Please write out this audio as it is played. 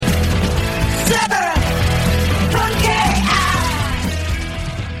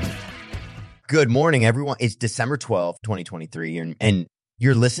Good morning, everyone. It's December 12th, 2023, and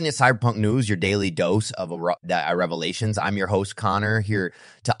you're listening to Cyberpunk News, your daily dose of revelations. I'm your host, Connor, here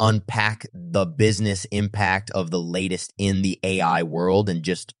to unpack the business impact of the latest in the AI world. And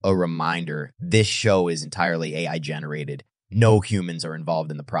just a reminder, this show is entirely AI generated. No humans are involved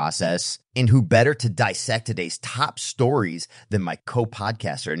in the process. And who better to dissect today's top stories than my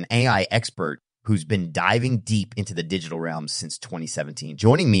co-podcaster, an AI expert who's been diving deep into the digital realm since 2017.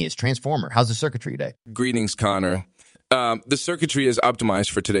 Joining me is Transformer. How's the circuitry today? Greetings, Connor. The circuitry is optimized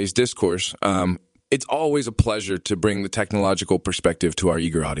for today's discourse. It's always a pleasure to bring the technological perspective to our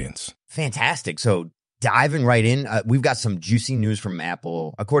eager audience. Fantastic. So diving right in, we've got some juicy news from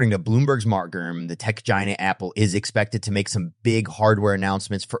Apple. According to Bloomberg's Mark Gurman, the tech giant Apple is expected to make some big hardware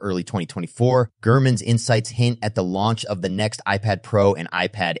announcements for early 2024. Gurman's insights hint at the launch of the next iPad Pro and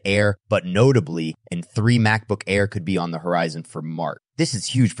iPad Air, but notably, 3 MacBook Air could be on the horizon for March. This is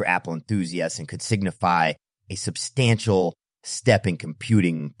huge for Apple enthusiasts and could signify a substantial step in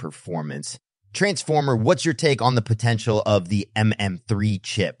computing performance. Transformer, what's your take on the potential of the MM3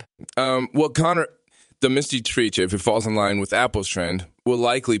 chip? Well, Connor, the Misty Tree chip, if it falls in line with Apple's trend, will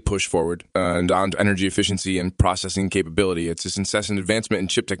likely push forward on energy efficiency and processing capability. It's this incessant advancement in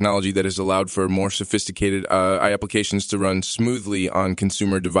chip technology that has allowed for more sophisticated applications to run smoothly on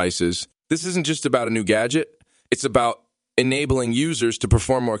consumer devices. This isn't just about a new gadget. It's about enabling users to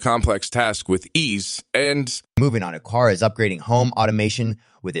perform more complex tasks with ease. And moving on, a car is upgrading home automation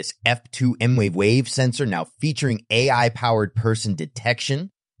with its F2 M-Wave wave sensor now featuring AI-powered person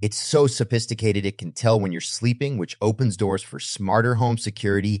detection. It's so sophisticated it can tell when you're sleeping, which opens doors for smarter home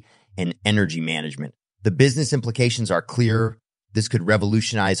security and energy management. The business implications are clear. This could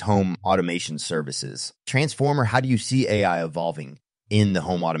revolutionize home automation services. Transformer, how do you see AI evolving in the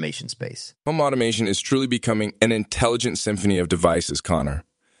home automation space? Home automation is truly becoming an intelligent symphony of devices, Connor.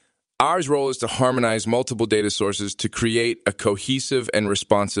 Our role is to harmonize multiple data sources to create a cohesive and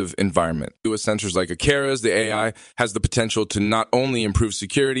responsive environment. With sensors like Akara's, the AI has the potential to not only improve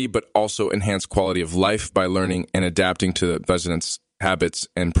security, but also enhance quality of life by learning and adapting to the residents' habits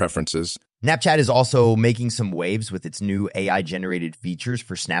and preferences. Snapchat is also making some waves with its new AI-generated features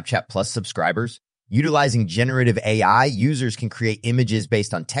for Snapchat Plus subscribers. Utilizing generative AI, users can create images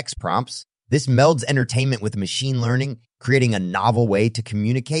based on text prompts. This melds entertainment with machine learning, creating a novel way to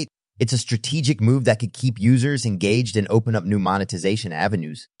communicate. It's a strategic move that could keep users engaged and open up new monetization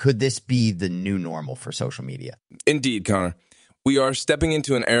avenues. Could this be the new normal for social media? Indeed, Connor. We are stepping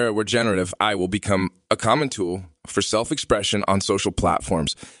into an era where generative AI will become a common tool for self-expression on social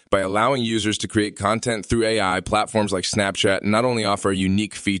platforms. By allowing users to create content through AI, platforms like Snapchat not only offer a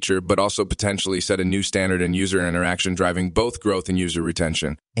unique feature, but also potentially set a new standard in user interaction, driving both growth and user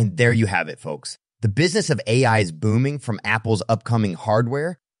retention. And there you have it, folks. The business of AI is booming, from Apple's upcoming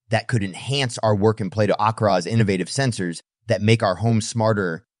hardware that could enhance our work and play to Akara's innovative sensors that make our homes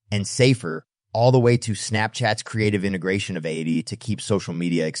smarter and safer, all the way to Snapchat's creative integration of AD to keep social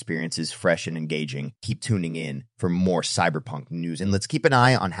media experiences fresh and engaging. Keep tuning in for more Cyberpunk news, and let's keep an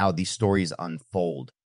eye on how these stories unfold.